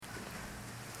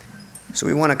So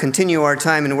we want to continue our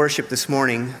time in worship this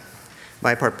morning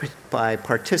by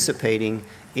participating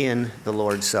in the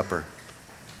Lord's Supper.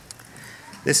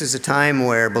 This is a time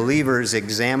where believers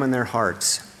examine their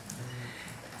hearts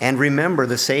and remember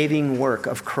the saving work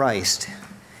of Christ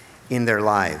in their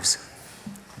lives.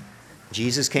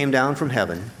 Jesus came down from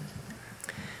heaven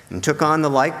and took on the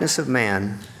likeness of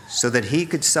man so that he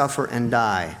could suffer and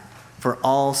die for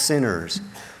all sinners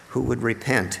who would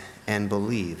repent and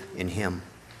believe in him.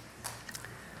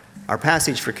 Our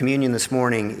passage for communion this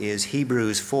morning is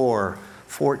Hebrews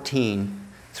 4:14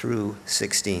 through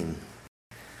 16.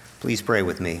 Please pray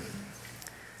with me.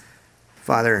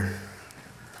 Father,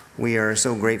 we are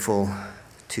so grateful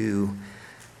to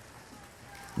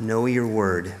know your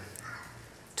word,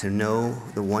 to know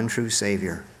the one true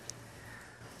Savior.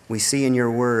 We see in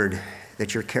your word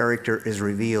that your character is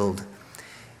revealed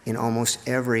in almost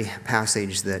every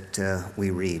passage that we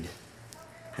read.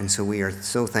 And so we are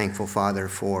so thankful, Father,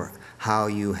 for how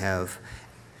you have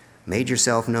made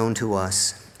yourself known to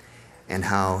us and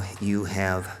how you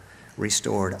have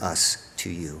restored us to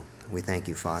you. We thank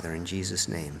you, Father, in Jesus'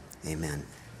 name. Amen.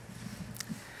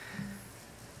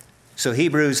 So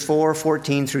Hebrews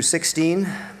 4:14 through 16.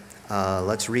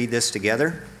 Let's read this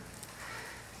together.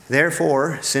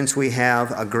 Therefore, since we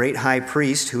have a great high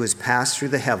priest who has passed through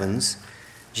the heavens,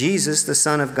 Jesus, the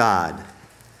Son of God,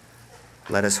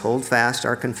 let us hold fast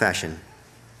our confession.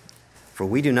 For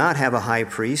we do not have a high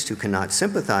priest who cannot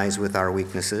sympathize with our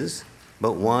weaknesses,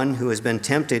 but one who has been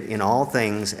tempted in all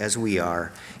things as we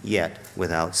are, yet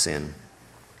without sin.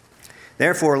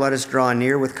 Therefore, let us draw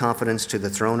near with confidence to the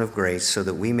throne of grace so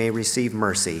that we may receive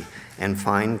mercy and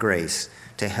find grace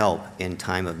to help in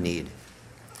time of need.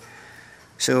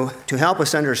 So, to help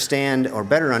us understand or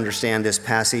better understand this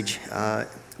passage,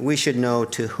 we should know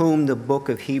to whom the book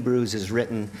of Hebrews is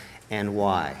written and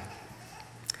why.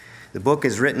 The book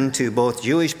is written to both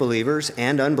Jewish believers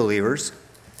and unbelievers.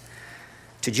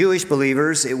 To Jewish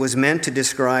believers, it was meant to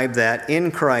describe that in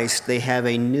Christ they have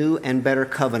a new and better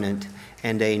covenant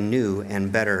and a new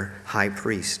and better high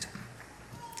priest.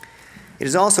 It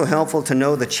is also helpful to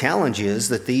know the challenges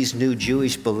that these new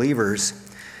Jewish believers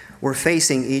were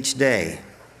facing each day.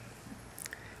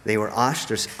 They were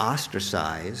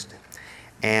ostracized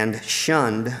and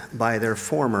shunned by their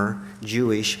former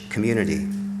Jewish community.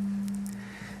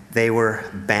 They were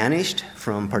banished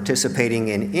from participating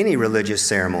in any religious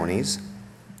ceremonies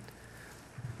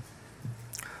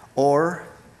or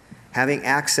having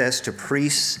access to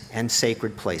priests and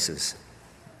sacred places.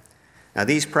 Now,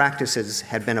 these practices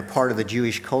had been a part of the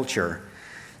Jewish culture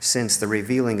since the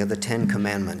revealing of the Ten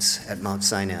Commandments at Mount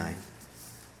Sinai.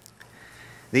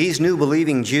 These new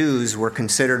believing Jews were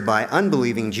considered by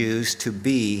unbelieving Jews to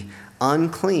be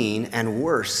unclean and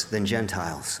worse than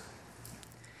Gentiles.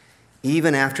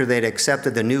 Even after they'd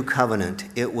accepted the new covenant,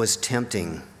 it was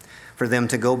tempting for them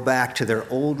to go back to their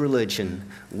old religion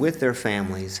with their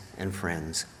families and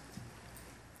friends.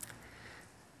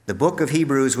 The book of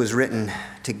Hebrews was written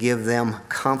to give them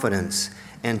confidence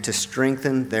and to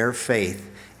strengthen their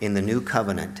faith in the new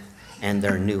covenant and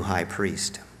their new high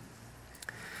priest.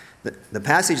 The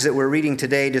passage that we're reading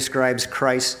today describes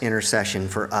Christ's intercession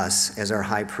for us as our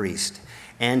high priest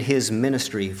and his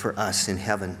ministry for us in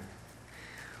heaven.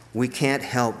 We can't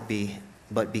help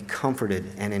but be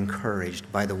comforted and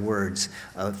encouraged by the words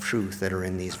of truth that are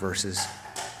in these verses.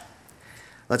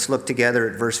 Let's look together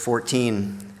at verse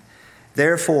 14.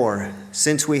 Therefore,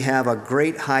 since we have a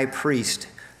great high priest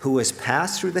who has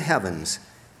passed through the heavens,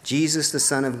 Jesus, the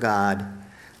Son of God,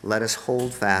 let us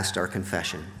hold fast our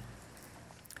confession.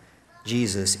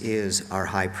 Jesus is our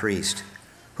high priest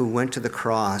who went to the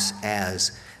cross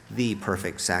as the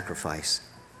perfect sacrifice.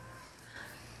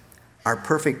 Our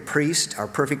perfect priest, our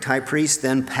perfect high priest,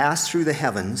 then passed through the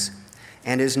heavens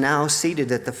and is now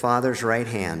seated at the Father's right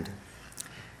hand.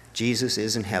 Jesus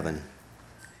is in heaven.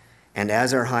 And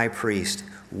as our high priest,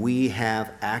 we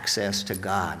have access to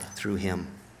God through him.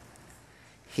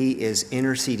 He is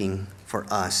interceding for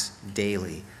us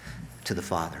daily to the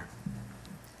Father.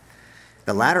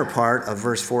 In the latter part of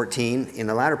verse 14,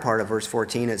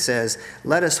 it says,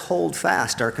 let us hold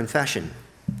fast our confession.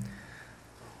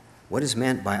 What is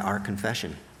meant by our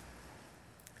confession?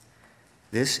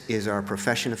 This is our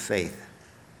profession of faith.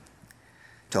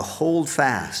 To hold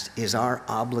fast is our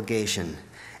obligation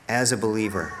as a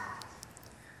believer.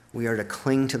 We are to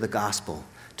cling to the gospel,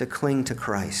 to cling to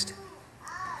Christ.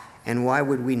 And why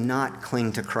would we not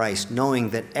cling to Christ, knowing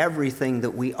that everything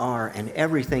that we are and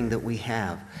everything that we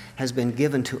have has been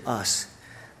given to us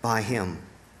by him?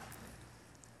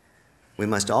 We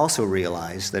must also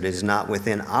realize that it is not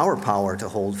within our power to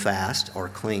hold fast or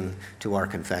cling to our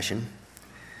confession.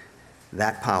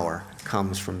 That power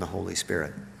comes from the Holy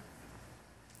Spirit.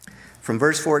 From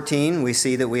verse 14, we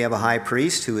see that we have a high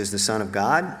priest who is the Son of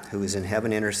God, who is in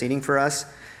heaven interceding for us.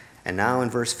 And now in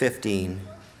verse 15,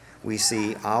 we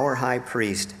see our high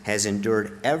priest has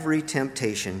endured every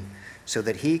temptation so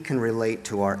that he can relate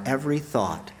to our every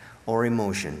thought or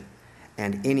emotion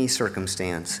and any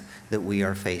circumstance that we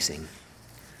are facing.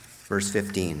 Verse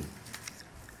 15.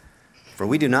 For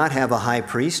we do not have a high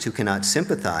priest who cannot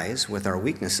sympathize with our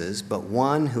weaknesses, but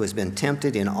one who has been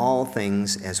tempted in all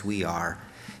things as we are,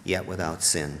 yet without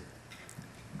sin.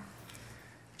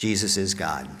 Jesus is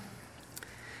God.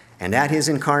 And at his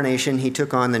incarnation, he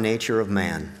took on the nature of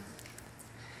man.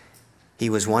 He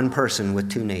was one person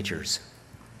with two natures,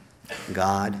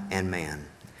 God and man.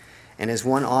 And as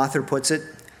one author puts it,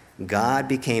 God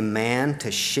became man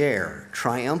to share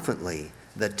triumphantly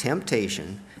the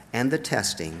temptation and the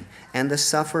testing and the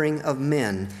suffering of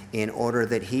men in order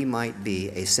that he might be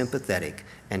a sympathetic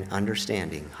and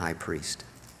understanding high priest.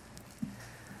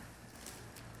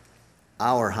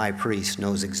 Our high priest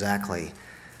knows exactly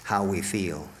how we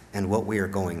feel and what we are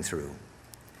going through.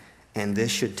 And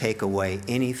this should take away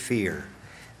any fear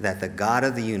that the God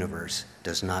of the universe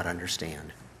does not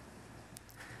understand.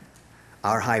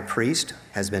 Our high priest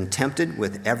has been tempted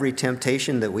with every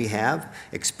temptation that we have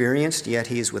experienced, yet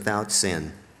he is without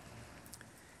sin.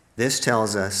 This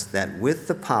tells us that with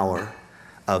the power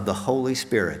of the Holy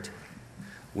Spirit,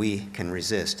 we can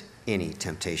resist any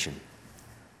temptation.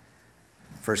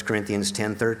 1 Corinthians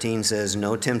 10:13 says,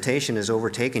 "No temptation has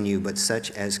overtaken you, but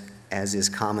such as is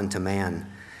common to man.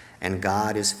 And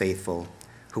God is faithful,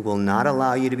 who will not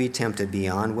allow you to be tempted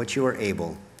beyond what you are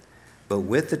able, but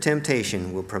with the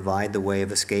temptation will provide the way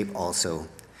of escape also,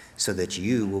 so that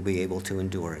you will be able to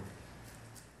endure it."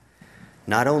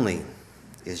 Not only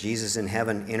is Jesus in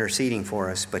heaven interceding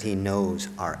for us, but he knows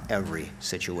our every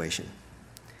situation.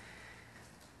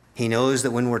 He knows that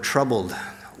when we're troubled,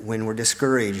 when we're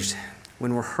discouraged,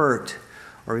 when we're hurt,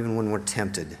 or even when we're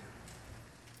tempted.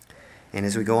 And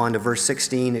as we go on to verse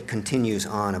 16, it continues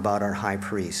on about our high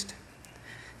priest.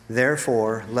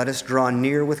 "Therefore, let us draw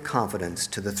near with confidence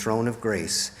to the throne of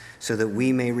grace, so that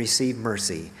we may receive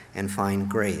mercy and find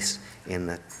grace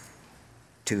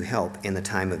to help in the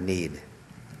time of need."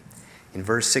 In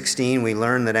verse 16, we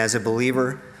learn that as a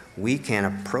believer, we can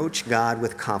approach God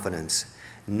with confidence,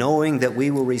 knowing that we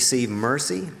will receive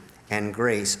mercy and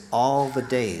grace all the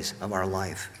days of our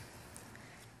life.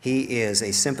 He is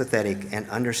a sympathetic and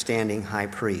understanding high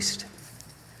priest.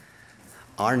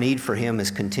 Our need for him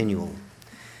is continual.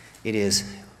 It is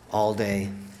all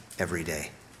day, every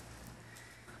day.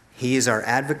 He is our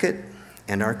advocate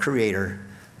and our creator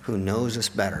who knows us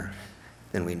better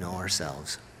than we know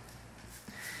ourselves.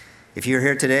 If you're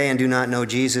here today and do not know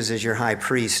Jesus as your high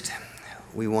priest,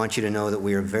 we want you to know that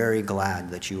we are very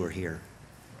glad that you are here.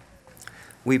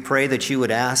 We pray that you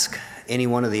would ask any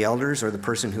one of the elders or the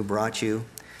person who brought you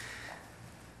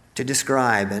to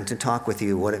describe and to talk with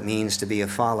you what it means to be a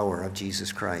follower of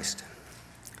Jesus Christ,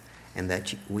 and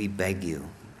that we beg you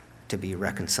to be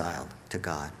reconciled to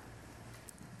God.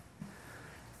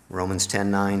 Romans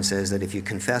 10:9 says that if you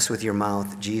confess with your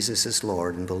mouth Jesus is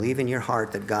Lord and believe in your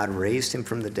heart that God raised him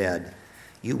from the dead,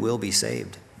 you will be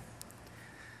saved.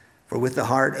 For with the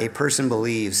heart a person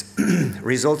believes,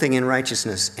 resulting in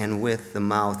righteousness, and with the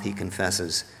mouth he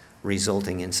confesses,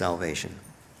 resulting in salvation.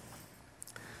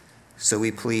 So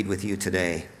we plead with you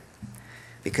today,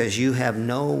 because you have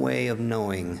no way of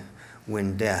knowing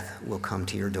when death will come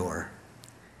to your door,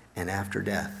 and after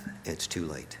death, it's too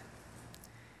late.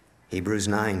 Hebrews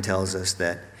 9 tells us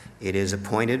that it is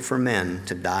appointed for men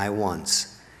to die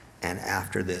once, and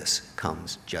after this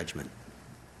comes judgment.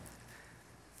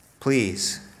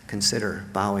 Please consider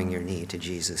bowing your knee to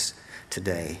Jesus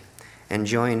today and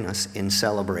join us in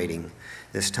celebrating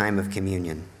this time of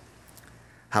communion.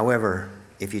 However,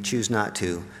 if you choose not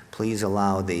to, please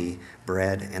allow the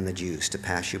bread and the juice to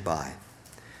pass you by.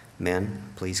 Men,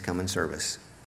 please come and serve us.